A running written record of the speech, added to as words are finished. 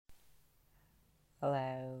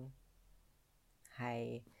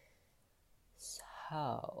Hi.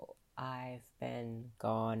 So, I've been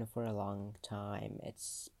gone for a long time.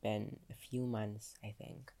 It's been a few months, I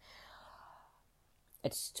think.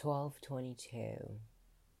 It's 12:22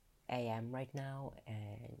 a.m. right now,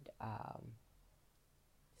 and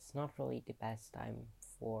it's not really the best time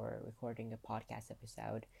for recording a podcast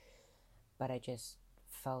episode, but I just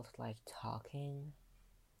felt like talking.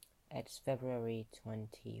 It's February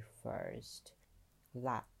 21st.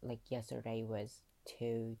 Yesterday was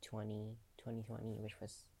 2/20/2020, which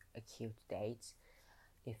was a cute date.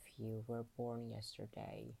 If you were born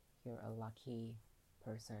yesterday, you're a lucky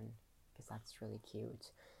person because that's really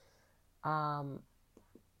cute. Um,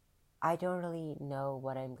 I don't really know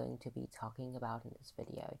what I'm going to be talking about in this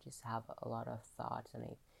video. I just have a lot of thoughts and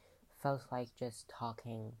I felt like just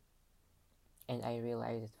talking, and I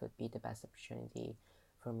realized it would be the best opportunity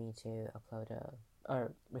for me to upload a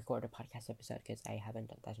or record a podcast episode because I haven't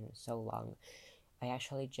done that in so long. I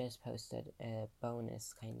actually just posted a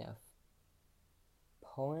bonus kind of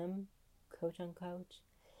poem, quote unquote,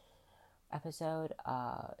 episode.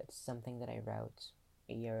 It's something that I wrote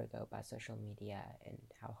a year ago about social media and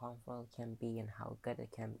how harmful it can be and how good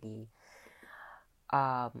it can be.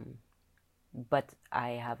 But I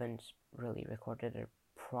haven't really recorded a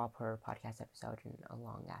proper podcast episode in a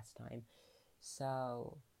long ass time.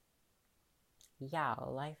 So, yeah,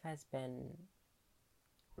 life has been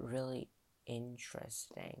really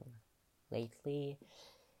interesting lately.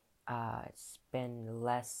 It's been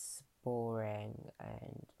less boring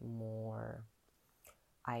and more.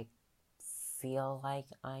 I feel like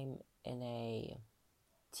I'm in a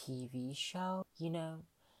TV show,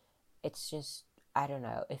 It's just, I don't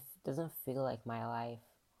know, it doesn't feel like my life.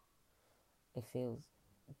 It feels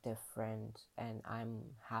different, and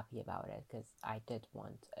I'm happy about it because I did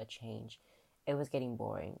want a change. It was getting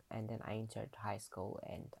boring, and then I entered high school,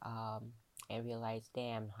 and I realized,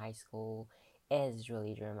 damn, high school is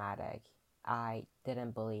really dramatic. I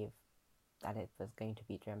didn't believe that it was going to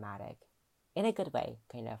be dramatic, in a good way,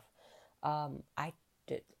 kind of. I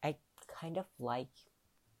kind of like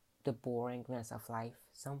the boringness of life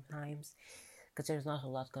sometimes because there's not a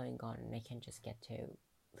lot going on, and I can just get to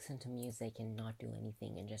listen to music and not do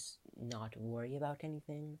anything and just not worry about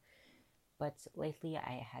anything. But lately,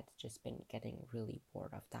 I had just been getting really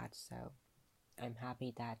bored of that, so I'm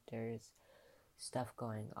happy that there's stuff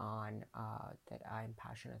going on that I'm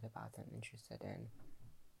passionate about and interested in.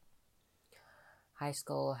 High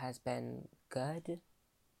school has been good,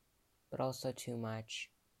 but also too much.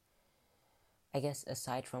 I guess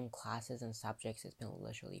aside from classes and subjects, it's been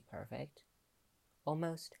literally perfect.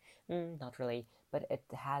 Almost. Not really, but it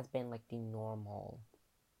has been like the normal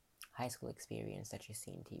high school experience that you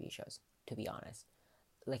see in TV shows, to be honest.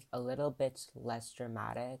 Like a little bit less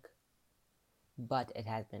dramatic, but it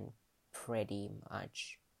has been pretty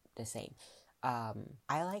much the same. I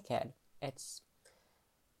like it. It's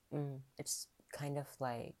kind of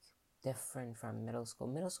like different from middle school.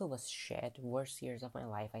 Middle school was shit. Worst years of my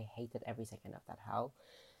life. I hated every second of that hell.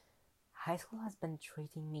 High school has been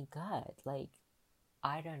treating me good. Like,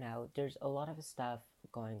 I don't know. There's a lot of stuff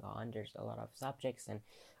going on. There's a lot of subjects and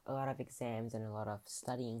a lot of exams and a lot of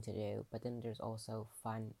studying to do. But then there's also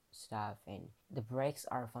fun stuff, and the breaks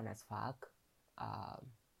are fun as fuck.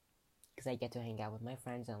 Because I get to hang out with my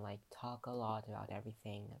friends and like talk a lot about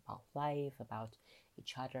everything, about life, about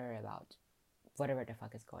each other, about whatever the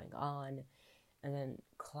fuck is going on. And then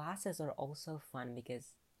classes are also fun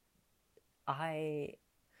because I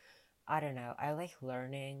I don't know, I like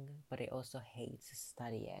learning, but I also hate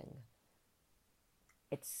studying.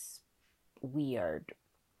 It's weird,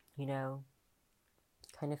 you know?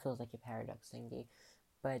 Kind of feels like a paradox thingy.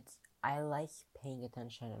 But I like paying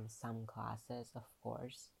attention in some classes, of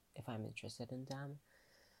course, if I'm interested in them.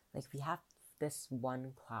 Like, we have this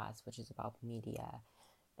one class which is about media,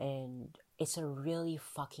 and it's a really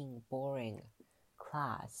fucking boring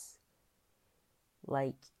class.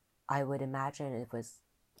 Like, I would imagine it was,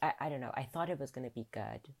 I don't know, I thought it was going to be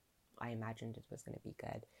good. I imagined it was going to be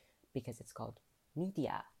good because it's called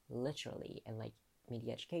media, literally, and like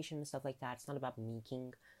media education and stuff like that. It's not about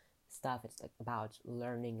making stuff, it's like about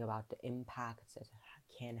learning about the impacts it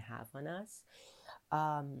can have on us.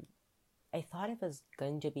 I thought it was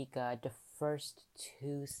going to be good. The first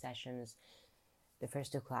two sessions, the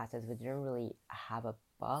first two classes, we didn't really have a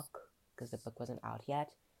book because the book wasn't out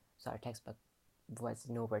yet, so our textbook was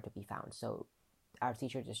nowhere to be found. So our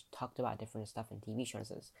teacher just talked about different stuff in TV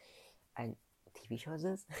shows and TV shows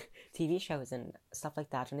TV shows and stuff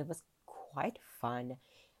like that, and it was quite fun.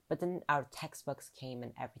 But then our textbooks came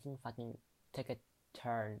and everything fucking took a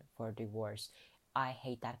turn for the worse. I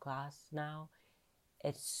hate that class now.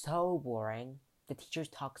 It's so boring. the teacher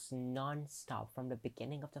talks non-stop from the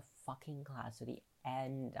beginning of the fucking class to the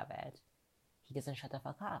end of it. He doesn't shut the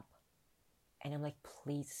fuck up. And I'm like,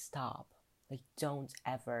 please stop. Like, don't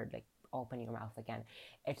ever, like, open your mouth again.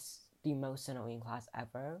 It's the most annoying class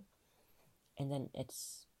ever. And then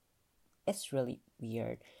it's really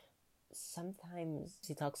weird. Sometimes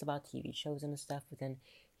he talks about TV shows and stuff, but then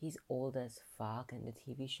he's old as fuck, and the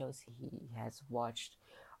TV shows he has watched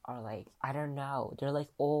are like, I don't know, they're like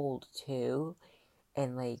old too,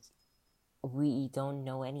 and like we don't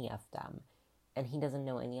know any of them, and he doesn't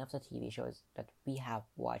know any of the TV shows that we have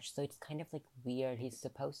watched, so it's kind of like weird. He's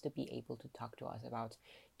supposed to be able to talk to us about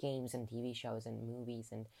games and TV shows and movies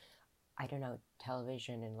and I don't know,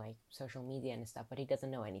 television and like social media and stuff, but he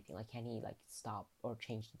doesn't know anything. Like, can he like stop or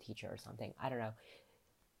change the teacher or something? I don't know.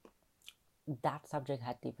 That subject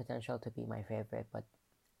had the potential to be my favorite, but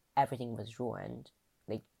everything was ruined,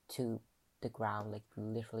 like to the ground, like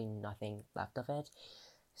literally nothing left of it.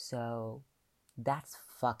 So that's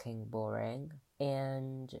fucking boring.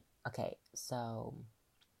 And okay, so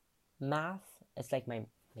math is like my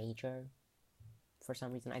major for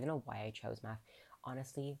some reason. I don't know why I chose math.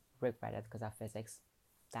 Honestly, regret it because of physics.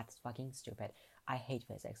 That's fucking stupid. I hate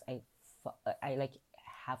physics. I like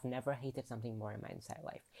have never hated something more in my entire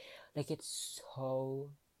life. Like, it's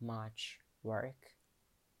so much work,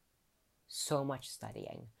 so much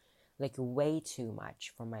studying, like way too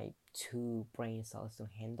much for my two brain cells to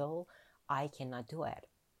handle. I cannot do it.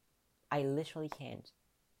 I literally can't.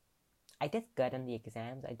 I did good in the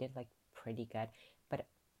exams. I did like pretty good, but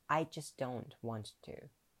I just don't want to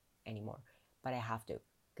anymore. But I have to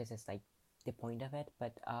because it's like the point of it.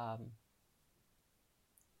 But I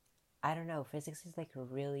don't know. Physics is like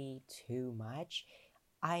really too much.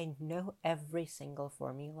 I know every single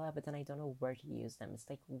formula, but then I don't know where to use them. It's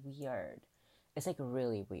like weird. It's like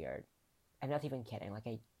really weird. I'm not even kidding. Like,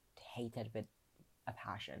 I hate it with a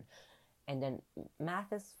passion. And then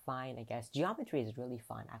math is fine, I guess. Geometry is really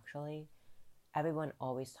fun, actually. Everyone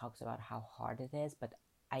always talks about how hard it is, but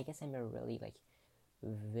I guess I'm a really like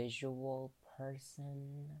visual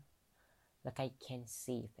person. Like, I can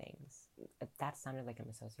see things. That sounded like I'm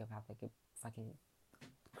a sociopath, like a fucking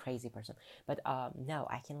crazy person. But no,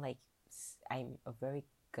 I can like I'm a very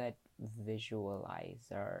good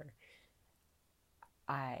visualizer.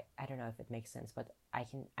 I don't know if it makes sense, but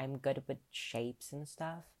I'm good with shapes and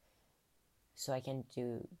stuff, so I can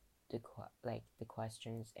do the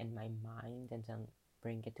questions in my mind and then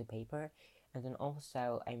bring it to paper. And then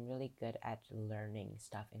also I'm really good at learning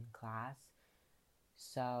stuff in class.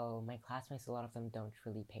 So my classmates, a lot of them don't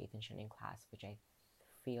really pay attention in class, which I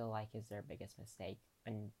feel like is their biggest mistake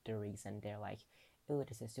and the reason they're like, "Oh,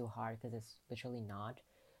 this is too hard," because it's literally not.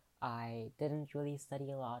 I didn't really study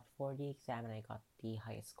a lot for the exam, and I got the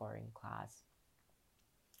highest score in class.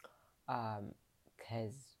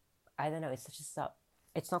 Because I don't know, it's such a stuff.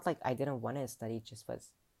 It's not like I didn't want to study; it just was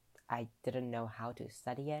I didn't know how to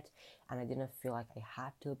study it, and I didn't feel like I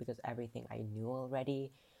had to because everything I knew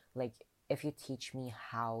already. Like, if you teach me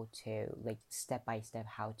how to, like, step by step,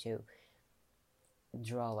 how to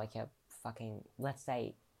draw like a fucking, let's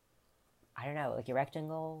say, I don't know, like a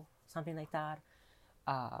rectangle, something like that.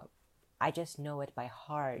 I just know it by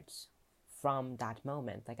heart from that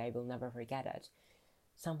moment. Like, I will never forget it.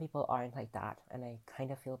 Some people aren't like that, and I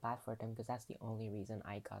kind of feel bad for them because that's the only reason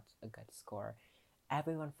I got a good score.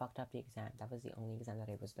 Everyone fucked up the exam. That was the only exam that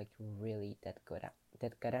I was like really did good at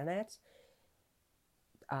it.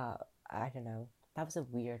 I don't know. That was a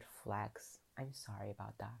weird flex. I'm sorry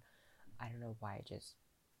about that. I don't know why I just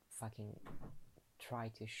fucking try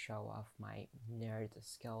to show off my nerd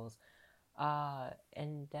skills.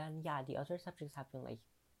 And then yeah, the other subjects have been like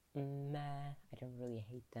meh. I don't really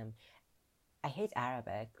hate them. I hate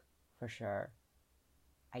Arabic for sure.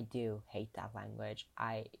 I do hate that language.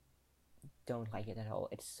 I don't like it at all.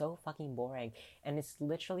 It's so fucking boring, and it's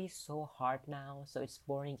literally so hard now. So it's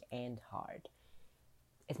boring and hard.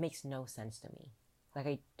 It makes no sense to me. Like,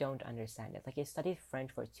 I don't understand it. Like, I studied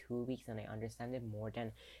French for 2 weeks and I understand it more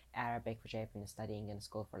than Arabic, which I've been studying in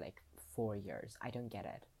school for like 4 years. I don't get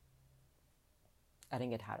it. I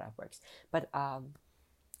don't get how that works. But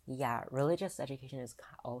yeah, religious education is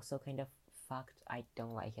also kind of fucked. I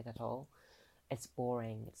don't like it at all. It's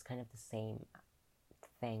boring. It's kind of the same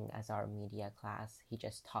thing as our media class. He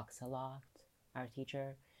just talks a lot, our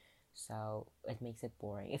teacher. So it makes it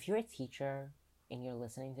boring. If you're a teacher and you're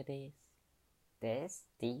listening to these,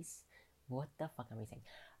 what the fuck am I saying?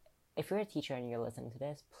 If you're a teacher and you're listening to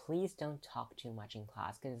this, please don't talk too much in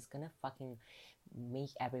class because it's gonna fucking make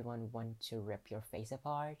everyone want to rip your face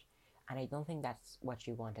apart. And I don't think that's what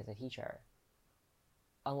you want as a teacher.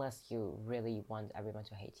 Unless you really want everyone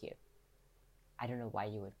to hate you. I don't know why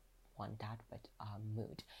you would want that, but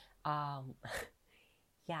mood. Um,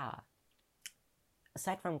 yeah.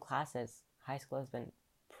 Aside from classes, high school has been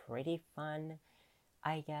pretty fun,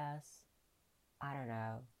 I guess. I don't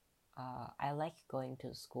know. I like going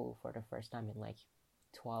to school for the first time in like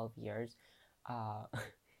 12 years. I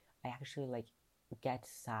actually like get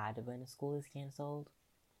sad when school is canceled.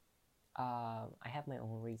 I have my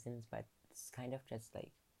own reasons, but it's kind of just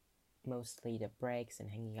like mostly the breaks and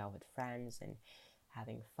hanging out with friends and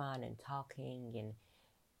having fun and talking. And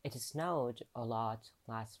it snowed a lot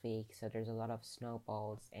last week, so there's a lot of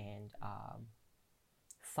snowballs and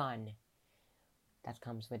fun that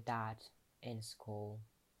comes with that in school.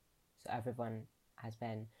 So everyone has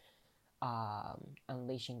been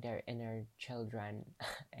unleashing their inner children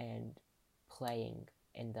and playing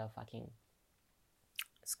in the fucking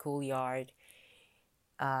schoolyard.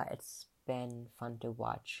 It's been fun to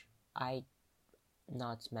watch. I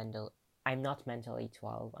not mental. I'm not mentally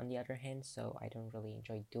 12 on the other hand, so I don't really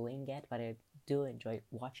enjoy doing it, but I do enjoy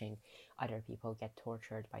watching other people get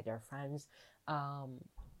tortured by their friends. Um,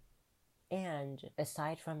 and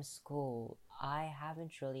aside from school, I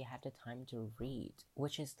haven't really had the time to read,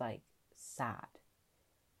 which is like sad.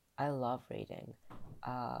 I love reading,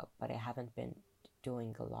 but I haven't been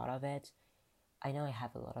doing a lot of it. I know I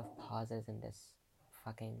have a lot of pauses in this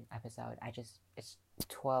fucking episode. It's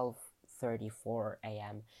 12:34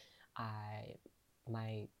 a.m. I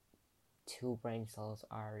my two brain cells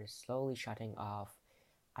are slowly shutting off.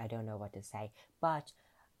 I don't know what to say, but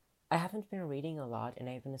I haven't been reading a lot, and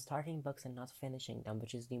I've been starting books and not finishing them,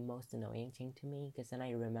 which is the most annoying thing to me. Because then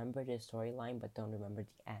I remember the storyline, but don't remember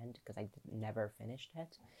the end because I never finished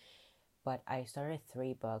it. But I started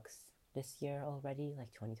 3 books this year already,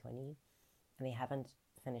 like 2020, and I haven't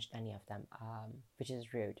finished any of them, which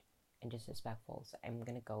is rude and disrespectful. So I'm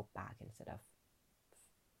gonna go back instead of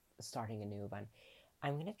starting a new one.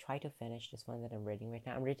 I'm gonna try to finish this one that I'm reading right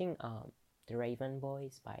now. I'm reading The Raven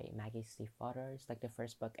Boys by Maggie Stiefvater. It's like the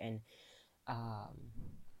first book in um,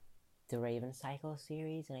 the Raven Cycle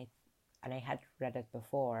series, and I had read it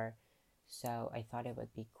before, so I thought it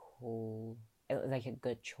would be cool. It was like a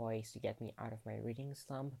good choice to get me out of my reading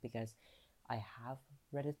slump because I have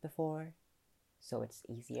read it before, so it's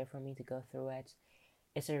easier for me to go through it.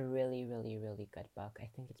 It's a really, really, really good book. I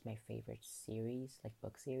think it's my favorite series, like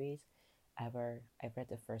book series, ever. I've read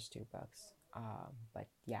the first 2 books, but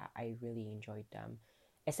yeah, I really enjoyed them.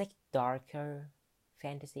 It's like darker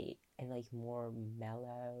fantasy and like more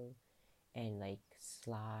mellow and like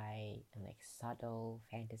sly and like subtle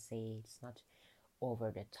fantasy. It's not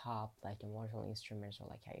over the top like the Mortal Instruments or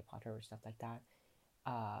like Harry Potter or stuff like that.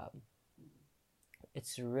 Um,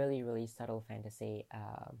 it's really, really subtle fantasy.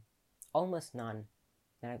 Almost none.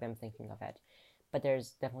 None of them thinking of it, but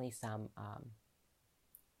there's definitely some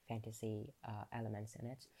fantasy elements in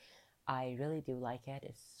it. I really do like it.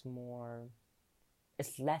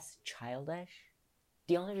 It's less childish.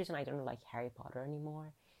 The only reason I don't like Harry Potter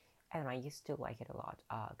anymore, and I used to like it a lot,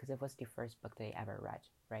 because it was the first book that I ever read,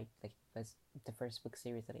 right? Like it was the first book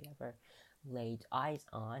series that I ever laid eyes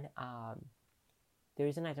on. The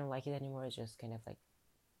reason I don't like it anymore is just kind of like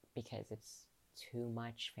because it's too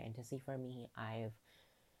much fantasy for me. I've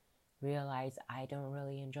realized I don't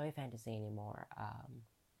really enjoy fantasy anymore.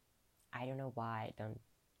 I don't know why.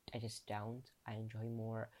 I just don't. I enjoy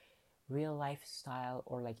more real life style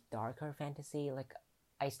or like darker fantasy. Like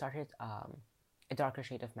I started A Darker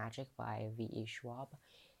Shade of Magic by V.E. Schwab.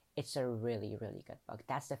 It's a really, really good book.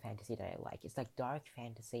 That's the fantasy that I like. It's like dark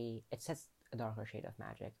fantasy. It says A Darker Shade of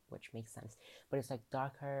Magic, which makes sense. But it's like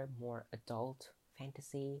darker, more adult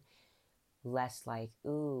fantasy, less like,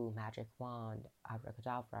 ooh, magic wand,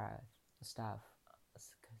 abracadabra stuff.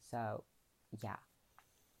 So, yeah.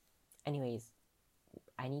 Anyways,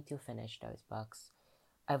 I need to finish those books.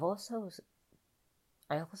 I've also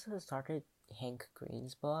I also started Hank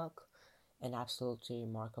Green's book, An Absolutely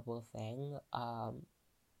Remarkable Thing.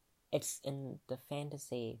 It's in the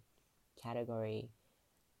fantasy category,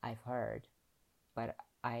 I've heard, but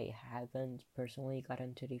I haven't personally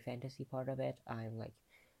gotten to the fantasy part of it. I'm like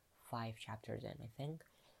 5 chapters in, I think.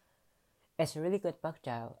 It's a really good book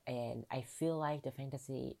though, and I feel like the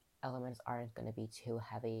fantasy elements aren't gonna be too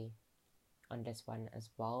heavy on this one as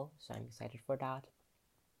well, so I'm excited for that.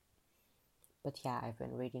 But yeah, I've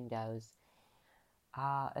been reading those.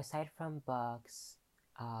 Aside from books,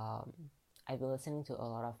 um, I've been listening to a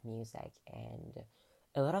lot of music and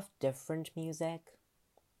a lot of different music.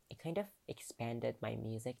 It kind of expanded my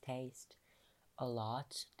music taste a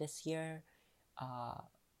lot this year. Uh,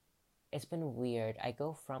 it's been weird. I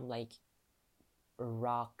go from like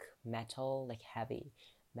rock metal, like heavy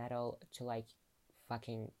metal, to like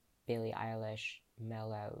fucking Billie Eilish,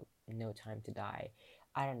 Mellow, No Time to Die.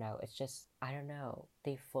 I don't know. It's just I don't know.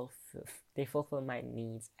 They fulfill my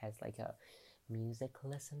needs as like a music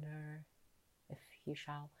listener, if you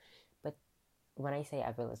shall. But when I say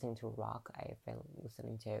I've been listening to rock, I've been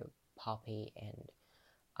listening to Poppy and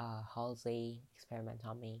Halsey, Experiment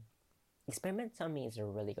on Me. Experiment on Me is a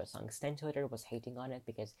really good song. Stan Twitter was hating on it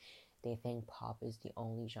because they think pop is the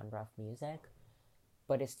only genre of music,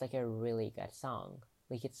 but it's like a really good song.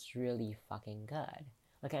 Like it's really fucking good.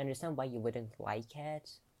 Like I understand why you wouldn't like it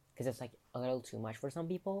because it's like a little too much for some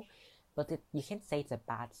people, but you can't say it's a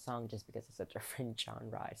bad song just because it's a different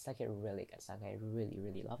genre. It's like a really good song. I really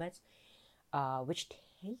really love it. Which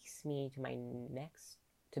takes me to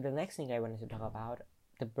the next thing I wanted to talk about,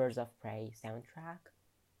 the Birds of Prey soundtrack.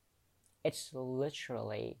 It's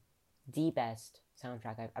literally the best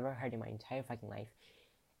soundtrack I've ever heard in my entire fucking life.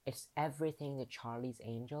 It's everything the Charlie's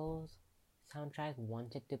Angels soundtrack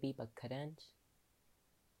wanted to be but couldn't.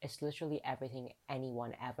 It's literally everything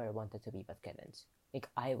anyone ever wanted to be but couldn't. Like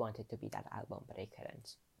I wanted to be that album but I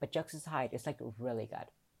couldn't. But jokes aside, it's like really good.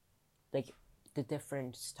 Like the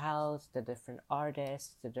different styles, the different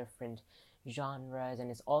artists, the different genres,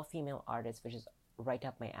 and it's all female artists, which is right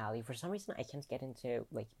up my alley. For some reason, I can't get into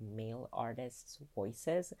like male artists'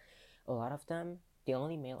 voices. A lot of them, the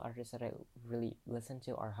only male artists that I really listen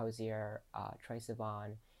to are Hozier, Troye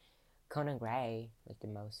Sivan, Conan Gray, like the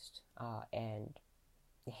most, and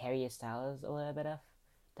Harry Styles, a little bit of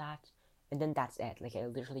that. And then that's it. Like I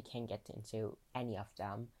literally can't get into any of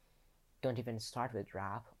them. Don't even start with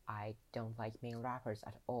rap. I don't like male rappers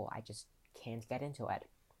at all. I just can't get into it.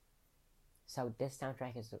 So this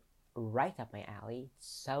soundtrack is right up my alley.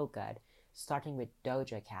 So good. Starting with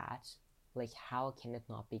Doja Cat. Like how can it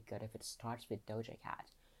not be good if it starts with Doja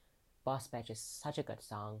Cat? Boss Bitch is such a good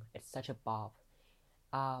song. It's such a bop.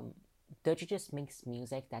 Doja just makes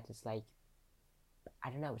music that is like,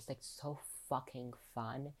 I don't know, it's like so fucking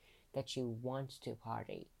fun that you want to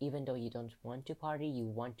party. Even though you don't want to party, you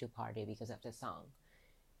want to party because of the song.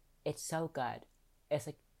 It's so good. It's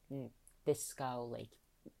like disco, like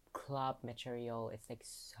club material. It's like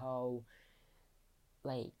so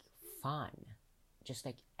like fun. Just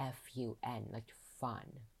like FUN, like fun.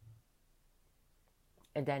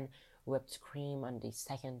 And then Whipped Cream on the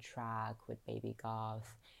second track with Baby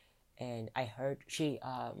Goth. And I heard she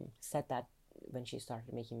said that when she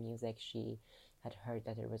started making music, she had heard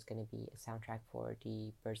that there was going to be a soundtrack for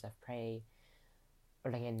the Birds of Prey,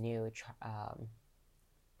 or like a new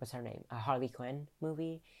what's her name, a Harley Quinn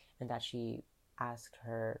movie, and that she asked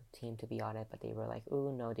her team to be on it, but they were like,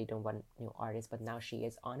 oh no, they don't want new artists. But now she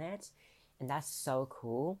is on it, and that's so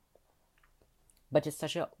cool. But it's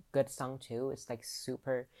such a good song too. It's like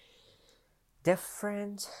super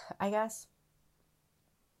different, I guess.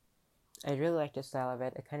 I really like the style of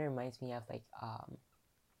it. It kind of reminds me of like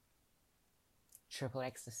Triple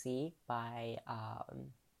Ecstasy by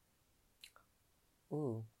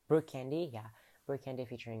Brooke Candy. Yeah, Brooke Candy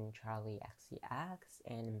featuring Charlie XCX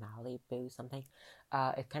and Malibu something.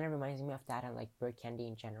 It kind of reminds me of that and like Brooke Candy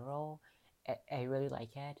in general. I really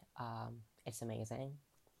like it. It's amazing.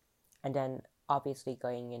 And then obviously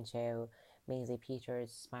going into Maisie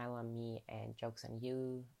Peters, Smile on Me, and Jokes on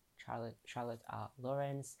You, Charlotte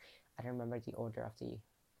Lawrence. I don't remember the order of the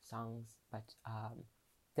songs, but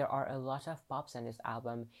there are a lot of pops on this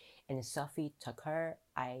album. And Sophie Tucker,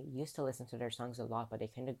 I used to listen to their songs a lot, but I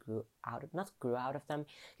kind of grew out of them.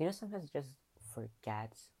 You know, sometimes just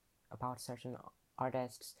forget about certain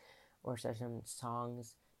artists or certain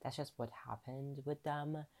songs. That's just what happened with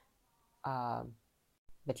them.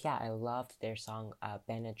 But yeah, I loved their song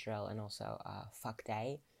Benadryl and also Fuck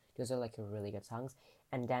Day. Those are like really good songs.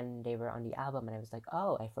 And then they were on the album and I was like,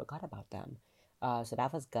 oh, I forgot about them. So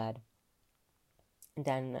that was good. And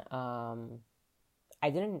then I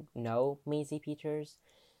didn't know Maisie Peters.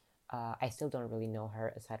 I still don't really know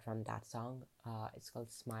her aside from that song. It's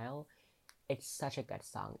called Smile. It's such a good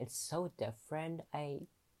song. It's so different.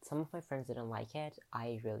 Some of my friends didn't like it.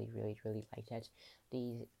 I really, really, really liked it.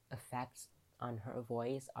 The effects on her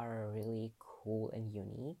voice are really cool and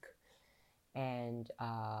unique. And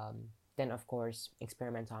then, of course,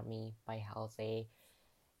 Experiment on Me by Halsey.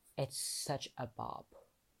 It's such a bop.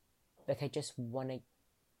 Like, I just want to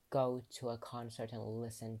go to a concert and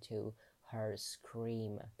listen to her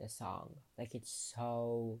scream the song. Like, it's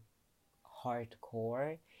so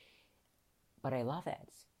hardcore, but I love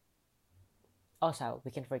it. Also,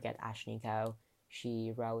 we can forget Ashnikko.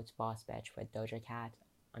 She wrote Boss Bitch with Doja Cat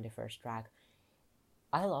on the first track.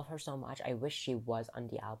 I love her so much. I wish she was on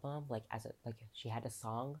the album, like she had a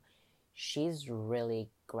song. She's really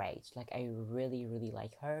great. Like I really, really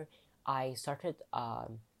like her. I started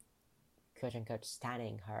quote unquote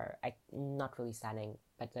standing her. I not really standing,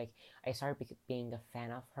 but like I started being a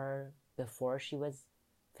fan of her before she was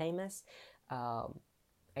famous. Um,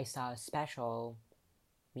 I saw a special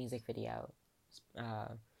music video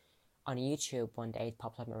on YouTube one day. It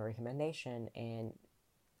popped up my recommendation, and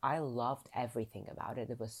I loved everything about it.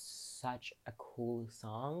 It was such a cool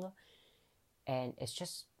song, and it's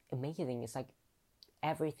just amazing. It's like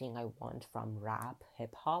everything I want from rap,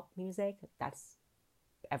 hip hop music. That's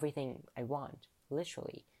everything I want,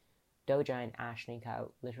 literally. Doja and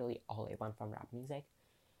Ashnikko, literally all I want from rap music.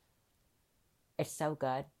 It's so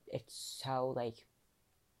good. It's so like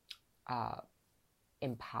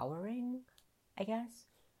empowering, I guess.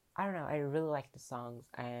 I don't know. I really like the songs,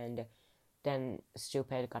 and then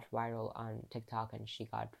Stupid got viral on TikTok, and she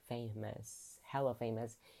got famous, hella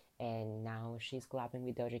famous, and now she's collabing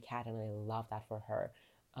with Doja Cat, and I love that for her.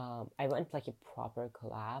 I want like a proper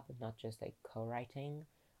collab, not just like co-writing.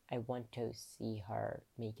 I want to see her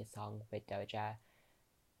make a song with Doja.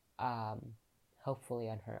 Hopefully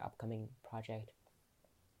on her upcoming project.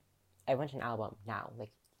 I want an album now,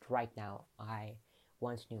 like right now. I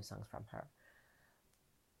want new songs from her.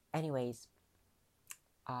 Anyways,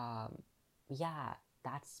 yeah,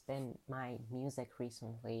 that's been my music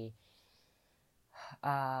recently.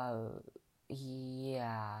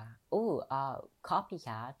 Yeah. Oh,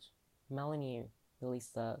 Copycat. Melanie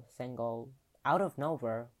released the single out of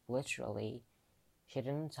nowhere, literally. She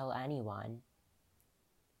didn't tell anyone.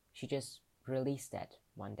 She just released it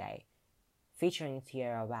one day, featuring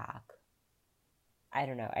Tierra Whack. I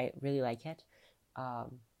don't know. I really like it.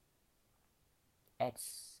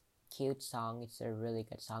 It's cute song. It's a really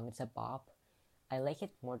good song. It's a bop. I like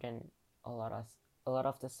it more than a lot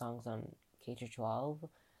of the songs on K-12.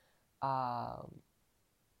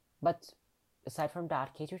 But aside from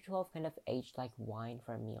that, K-12 kind of aged like wine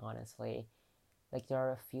for me, honestly. Like there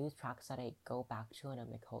are a few tracks that I go back to and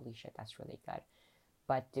I'm like, holy shit, that's really good.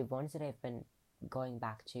 But the ones that I've been going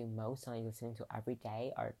back to most and I listening to every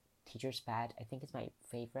day are Teacher's Pet. I think it's my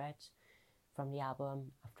favorite from the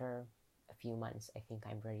album. After a few months, I think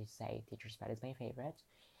I'm ready to say Teacher's Pet is my favorite.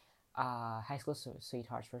 High School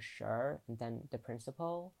Sweethearts for sure. And then The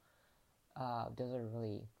Principal. Those are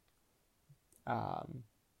really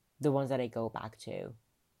the ones that I go back to.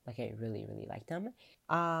 Like I really, really like them.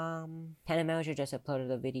 Hannah Moser just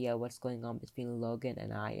uploaded a video what's going on between Logan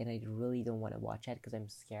and I really don't want to watch it because I'm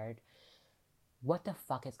scared. What the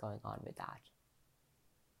fuck is going on with that?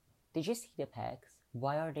 Did you see the pics?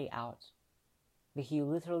 Why are they out? He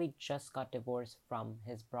literally just got divorced from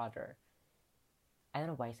his brother. I don't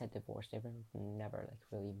know why I said divorced. They were never like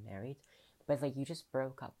really married, but like you just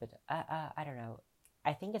broke up with. I don't know.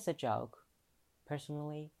 I think it's a joke,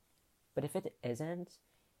 personally, but if it isn't,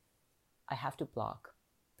 I have to block.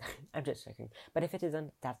 I'm just joking. But if it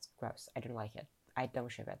isn't, that's gross. I don't like it. I don't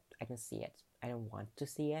ship it. I can see it. I don't want to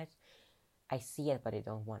see it. I see it, but I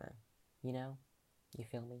don't wanna. You know? You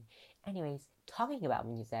feel me? Anyways, talking about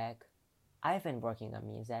music, I've been working on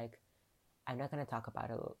music. I'm not gonna talk about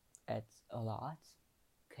it a lot,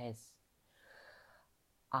 because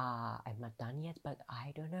I'm not done yet, but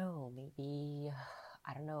I don't know. Maybe,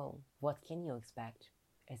 I don't know. What can you expect?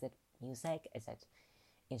 Is it music? Is it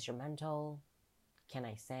instrumental? Can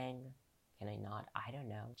I sing? Can I not? I don't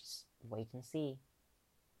know. Just wait and see.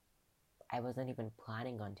 I wasn't even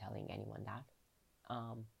planning on telling anyone that.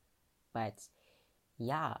 But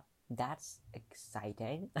yeah, that's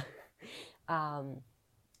exciting.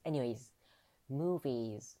 Anyways,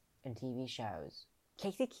 movies and TV shows.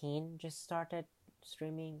 Casey Keene just started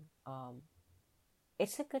streaming.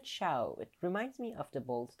 It's a good show. It reminds me of The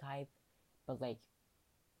Bold Type, but like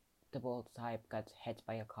The Bold Type got hit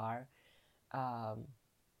by a car. I'm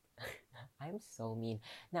so mean.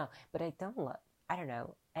 No, but I don't I don't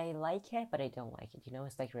know. I like it, but I don't like it. You know,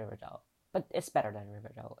 it's like Riverdale. But it's better than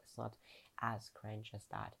Riverdale. It's not as cringe as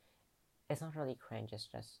that. It's not really cringe, it's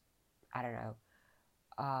just, I don't know.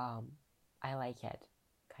 I like it,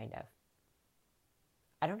 kind of.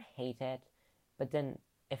 I don't hate it, but then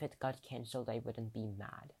if it got cancelled, I wouldn't be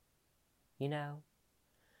mad. You know?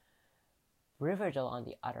 Riverdale, on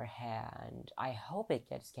the other hand, I hope it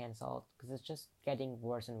gets cancelled because it's just getting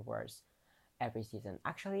worse and worse every season.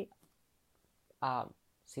 Actually,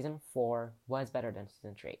 season 4 was better than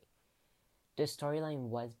season 3. The storyline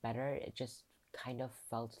was better. It just kind of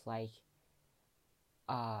felt like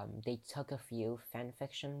they took a few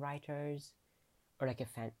fanfiction writers or like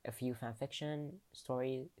a few fanfiction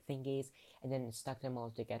story thingies and then stuck them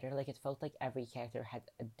all together. Like it felt like every character had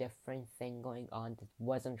a different thing going on that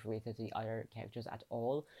wasn't related to the other characters at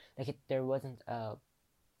all. Like there wasn't a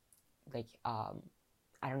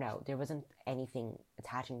I don't know, there wasn't anything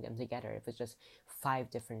attaching them together. It was just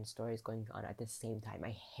 5 different stories going on at the same time.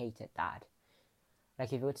 I hated that.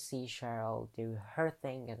 Like, if you would see Cheryl do her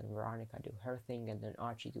thing, and then Veronica do her thing, and then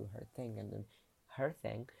Archie do her thing, and then her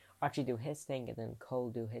thing, Archie do his thing, and then Cole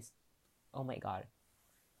do his. Oh my god.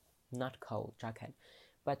 Not Cole, Jughead.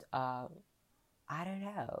 But, I don't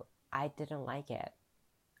know. I didn't like it.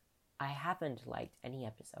 I haven't liked any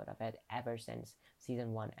episode of it ever since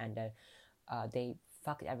season 1 ended. They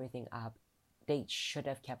fucked everything up. They should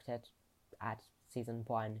have kept it at season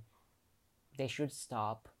 1. They should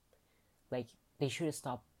stop. Like, they should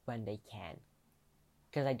stop when they can.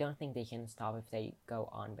 Because I don't think they can stop if they go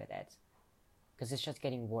on with it. Because it's just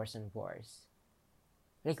getting worse and worse.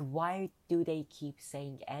 Like, why do they keep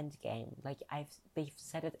saying endgame? Like, they've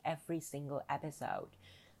said it every single episode.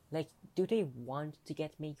 Like, do they want to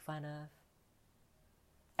get made fun of?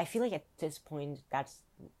 I feel like at this point, that's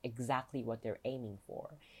exactly what they're aiming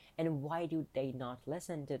for. And why do they not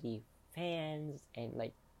listen to the fans? And,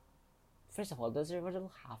 like, first of all, those are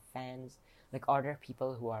little half fans. Like, are there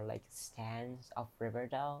people who are, like, stans of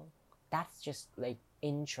Riverdale? That's just, like,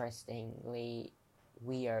 interestingly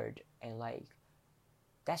weird. And, like,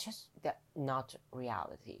 that's just not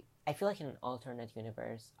reality. I feel like in an alternate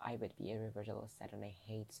universe, I would be a Riverdale set, and I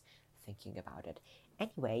hate thinking about it.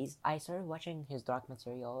 Anyways, I started watching his Dark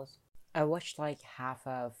Materials. I watched like half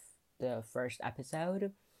of the first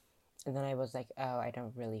episode, and then I was like, oh, I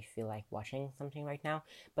don't really feel like watching something right now.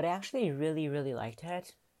 But I actually really, really liked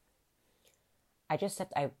it. I just said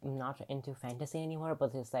I'm not into fantasy anymore,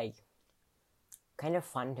 but it's like kind of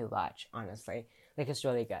fun to watch, honestly. Like, it's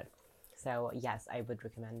really good. So, yes, I would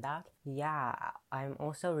recommend that. Yeah, I'm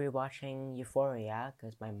also rewatching Euphoria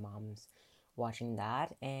because my mom's watching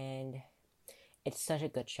that, and it's such a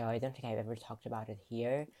good show. I don't think I've ever talked about it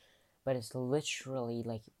here, but it's literally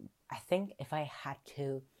like, I think if I had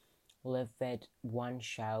to live with one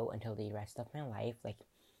show until the rest of my life, like,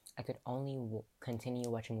 I could only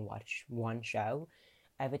continue watching one show,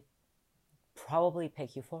 I would probably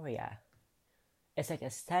pick Euphoria. It's like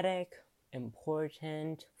aesthetic,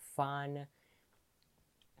 important, fun,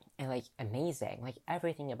 and like amazing. Like,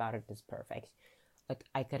 everything about it is perfect. Like,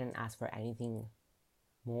 I couldn't ask for anything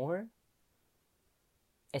more.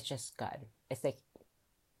 It's just good. It's like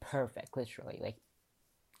perfect, literally. Like,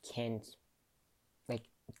 can't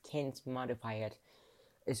modify it.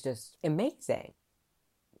 It's just amazing.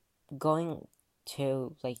 Going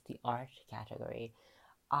to like the art category,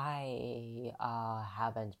 I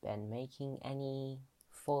haven't been making any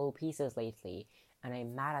full pieces lately, and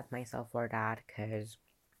I'm mad at myself for that, because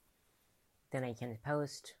then I can't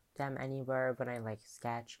post them anywhere when I like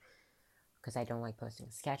sketch, because I don't like posting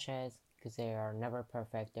sketches, because they are never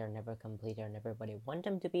perfect, they're never complete, they're never what I want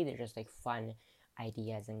them to be. They're just like fun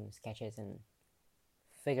ideas and sketches and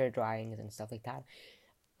figure drawings and stuff like that.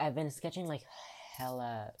 I've been sketching like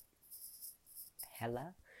hella.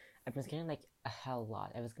 I've been sketching like a hell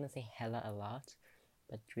lot. I was gonna say hella a lot,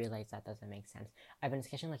 but realized that doesn't make sense. I've been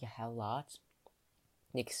sketching like a hell lot,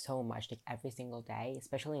 like so much, like every single day,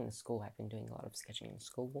 especially in school. I've been doing a lot of sketching in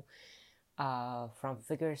school. From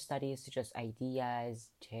figure studies to just ideas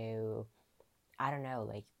to, I don't know,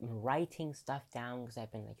 like writing stuff down, because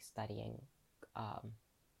I've been like studying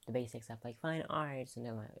the basics of like fine arts, and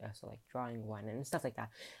then also like drawing one and stuff like that.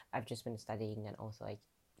 I've just been studying, and also like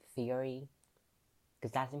theory,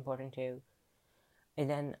 because that's important too. And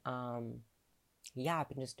then yeah, I've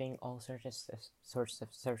been just doing all sorts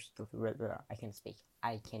of I can speak.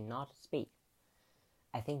 I cannot speak.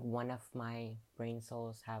 I think one of my brain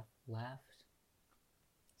cells have left,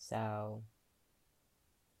 so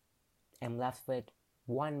I'm left with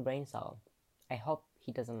one brain cell. I hope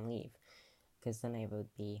he doesn't leave, because then I would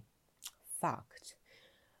be fucked.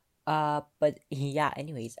 But yeah,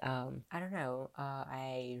 anyways, I don't know,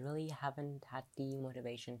 I really haven't had the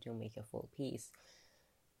motivation to make a full piece.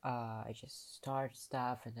 I just start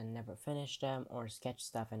stuff and then never finish them, or sketch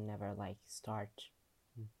stuff and never like start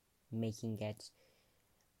making it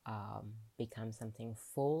become something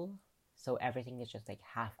full. So everything is just like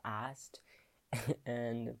half-assed.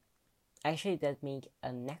 And I actually did make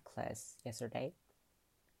a necklace yesterday,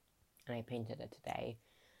 and I painted it today.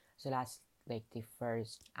 So that's like the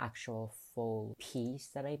first actual full piece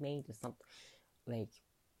that I made. It's not like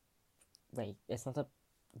it's not a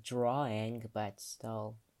drawing, but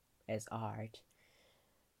still is art,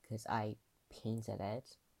 because I painted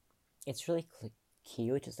it. It's really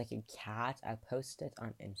cute. It's like a cat. I'll post it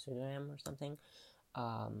on Instagram or something,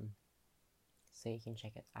 so you can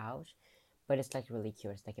check it out. But it's like really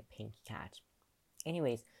cute. It's like a pink cat.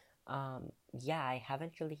 Anyways, yeah, I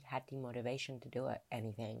haven't really had the motivation to do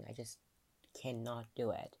anything. I just cannot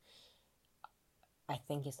do it. I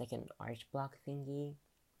think it's like an art block thingy,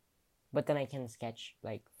 but then I can sketch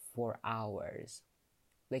like for hours,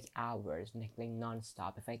 like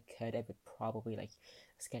non-stop. If I could, I would probably like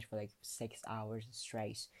sketch for like 6 hours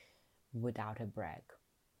straight without a break.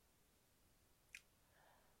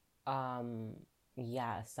 Um,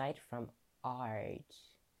 yeah, aside from art,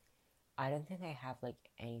 I don't think I have like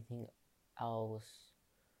anything else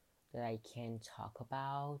that I can talk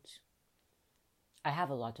about. I have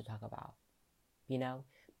a lot to talk about, you know?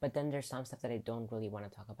 But then there's some stuff that I don't really want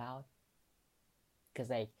to talk about. Because,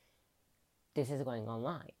 like, this is going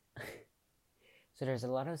online. So there's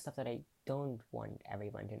a lot of stuff that I don't want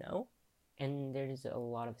everyone to know. And there's a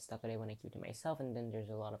lot of stuff that I want to keep to myself. And then there's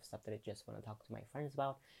a lot of stuff that I just want to talk to my friends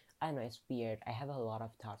about. I don't know, it's weird. I have a lot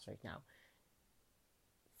of thoughts right now.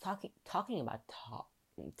 Talking about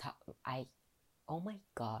oh my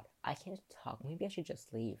god, I can't talk. Maybe I should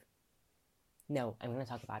just leave. No, I'm gonna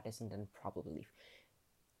talk about this and then probably leave.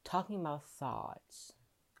 Talking about thoughts,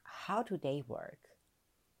 how do they work?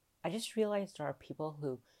 I just realized there are people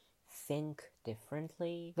who think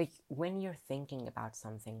differently. Like, when you're thinking about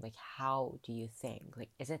something, like, how do you think?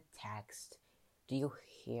 Like, is it text? Do you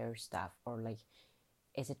hear stuff? Or, like,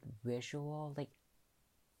 is it visual? Like,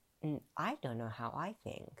 I don't know how I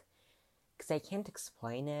think. Because I can't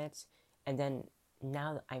explain it. And then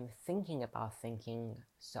now I'm thinking about thinking,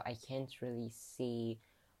 so I can't really see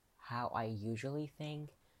how I usually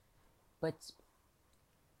think. But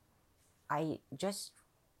I just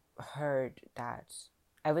heard that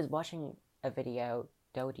I was watching a video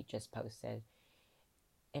Dodie just posted,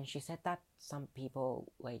 and she said that some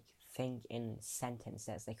people like think in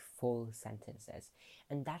sentences, like full sentences,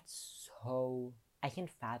 and that's so I can't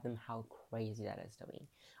fathom how crazy that is to me.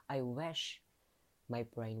 I wish my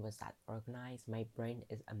brain was that organized. My brain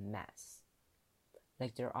is a mess.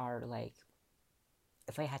 Like, there are like,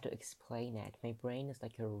 if I had to explain it, my brain is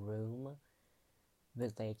like a room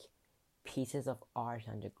with like pieces of art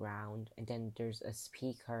on the ground, and then there's a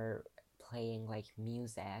speaker playing like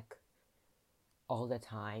music all the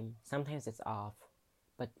time. Sometimes it's off,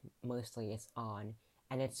 but mostly it's on,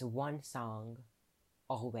 and it's one song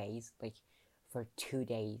always, like for 2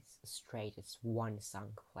 days straight, it's one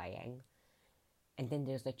song playing. And then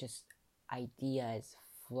there's like just ideas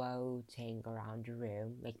floating around the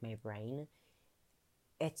room, like my brain.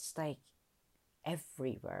 It's like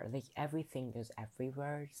everywhere, like everything is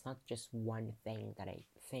everywhere. It's not just one thing that I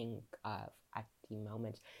think of at the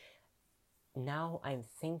moment. Now I'm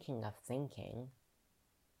thinking of thinking,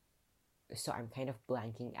 so I'm kind of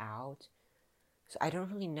blanking out. So I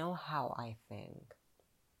don't really know how I think,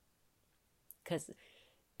 because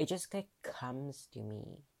it just like comes to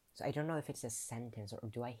me. So I don't know if it's a sentence or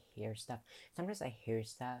do I hear stuff. Sometimes I hear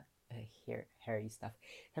stuff, hear hairy stuff.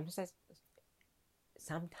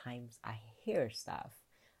 Sometimes I hear stuff,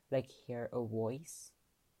 like hear a voice.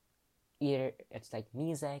 Either it's like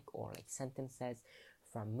music or like sentences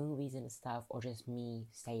from movies and stuff, or just me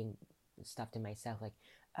saying stuff to myself like,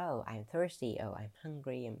 oh, I'm thirsty, oh, I'm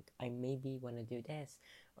hungry, I maybe want to do this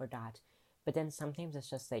or that. But then sometimes it's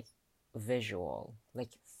just like visual,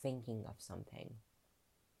 like thinking of something.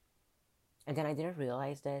 And then I didn't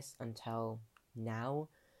realize this until now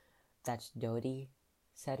that Dodie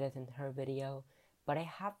said it in her video, but I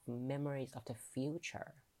have memories of the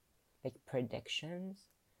future, like predictions,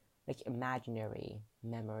 like imaginary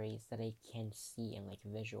memories that I can see and like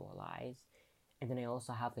visualize. And then I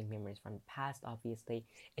also have like memories from the past, obviously.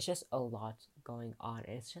 It's just a lot going on,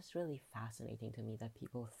 and it's just really fascinating to me that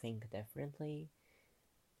people think differently,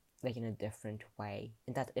 like in a different way,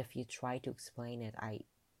 and that if you try to explain it,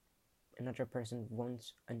 another person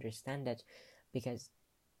won't understand it because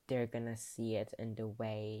they're gonna see it in the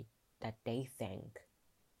way that they think.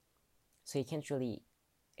 So you can't really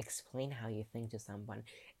explain how you think to someone.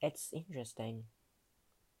 It's interesting,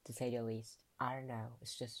 to say the least. I don't know,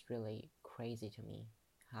 it's just really crazy to me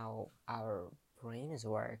how our brains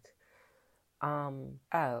work. Talking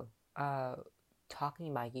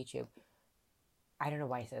about YouTube, I don't know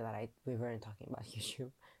why I said that we weren't talking about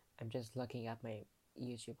YouTube. I'm just looking at my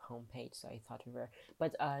YouTube homepage, so I thought we were.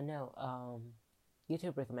 But no,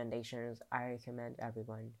 YouTube recommendations. I recommend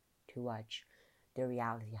everyone to watch The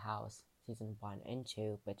Reality House season 1 and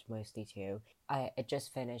 2, but mostly 2. I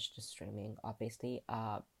just finished the streaming, obviously.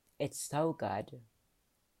 It's so good,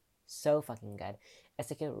 so fucking good.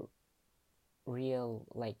 It's like a real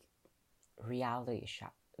like reality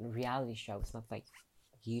show. Reality show. It's not like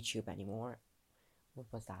YouTube anymore. What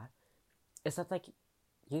was that? It's not like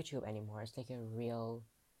YouTube anymore. It's like a real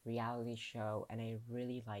reality show, and I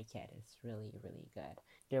really like it. It's really, really good.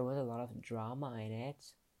 There was a lot of drama in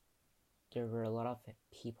it, there were a lot of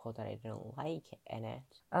people that I didn't like in it.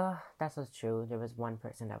 That was true. There was one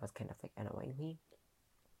person that was kind of like annoying me,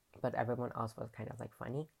 but everyone else was kind of like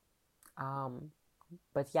funny. Um,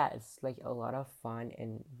 but yeah, it's like a lot of fun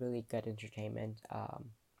and really good entertainment.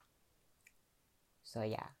 So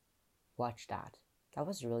yeah, watch that. That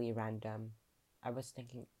was really random. I was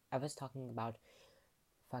talking about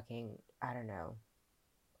fucking, I don't know.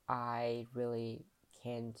 I really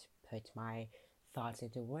can't put my thoughts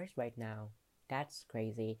into words right now. That's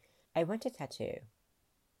crazy. I want a tattoo,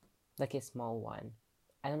 like a small one.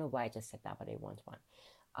 I don't know why I just said that, but I want one.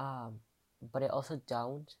 Um, but I also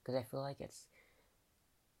don't because I feel like it's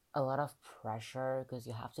a lot of pressure because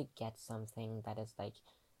you have to get something that is like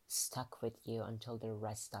stuck with you until the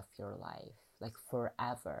rest of your life, like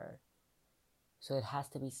forever. So it has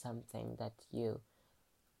to be something that you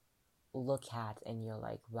look at and you're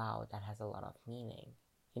like, wow, that has a lot of meaning.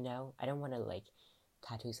 You know, I don't want to like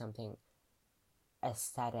tattoo something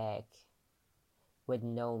aesthetic with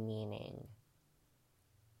no meaning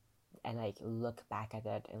and like look back at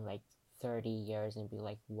it in like 30 years and be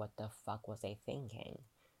like, what the fuck was I thinking?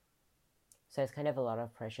 So it's kind of a lot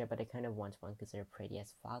of pressure, but I kind of want one because they're pretty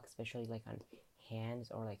as fuck, especially like on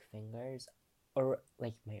hands or like fingers or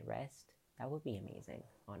like my wrist. That would be amazing,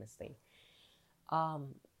 honestly.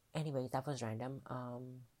 Um, anyway, that was random.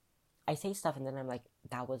 I say stuff and then I'm like,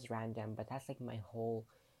 that was random, but that's like my whole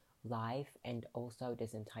life and also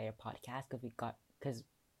this entire podcast because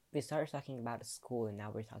we started talking about school and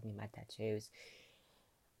now we're talking about tattoos.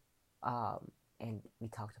 And we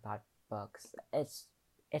talked about books. It's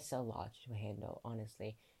a lot to handle,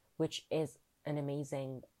 honestly, which is an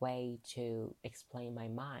amazing way to explain my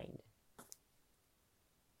mind.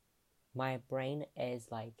 My brain is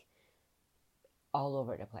like all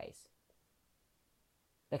over the place.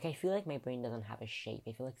 Like I feel like my brain doesn't have a shape.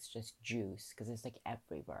 I feel like it's just juice because it's like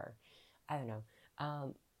everywhere. I don't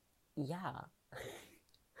know. Yeah.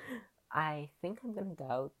 I think I'm gonna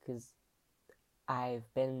go because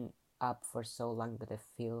I've been up for so long that it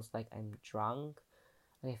feels like I'm drunk.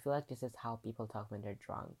 Like I feel like this is how people talk when they're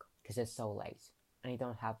drunk because it's so late and I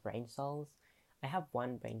don't have brain cells. I have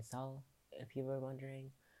one brain cell, if you were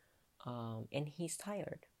wondering. And he's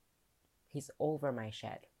tired. He's over my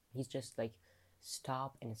shit. He's just like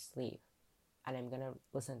stop and sleep, and I'm gonna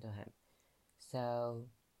listen to him. So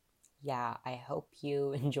yeah, I hope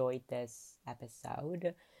you enjoyed this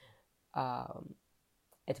episode. Um,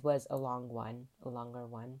 it was a longer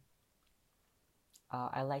one.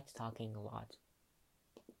 I liked talking a lot,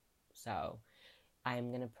 so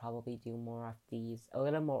I'm gonna probably do more of these, a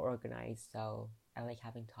little more organized. So I like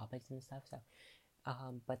having topics and stuff. So,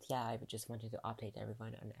 but yeah, I just wanted to update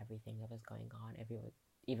everyone on everything that was going on. Everyone,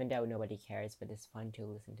 even though nobody cares, but it's fun to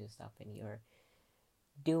listen to stuff when you're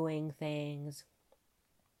doing things.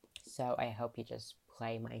 So I hope you just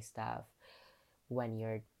play my stuff when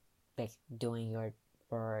you're like doing your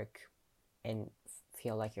work and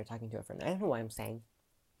feel like you're talking to a friend. I don't know what I'm saying.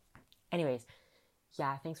 Anyways,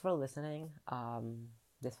 yeah, thanks for listening.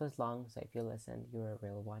 This was long, so if you listened, you're a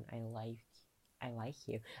real one. I like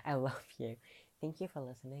you. I love you. Thank you for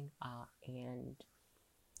listening. And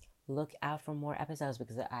look out for more episodes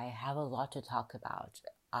because I have a lot to talk about.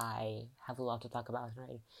 I have a lot to talk about, and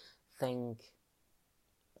I think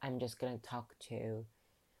I'm just gonna talk to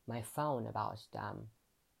my phone about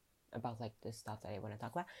like the stuff that I want to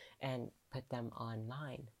talk about, and put them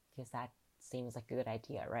online because that seems like a good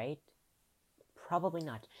idea, right? Probably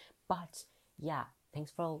not, but yeah.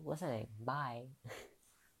 Thanks for listening. Bye.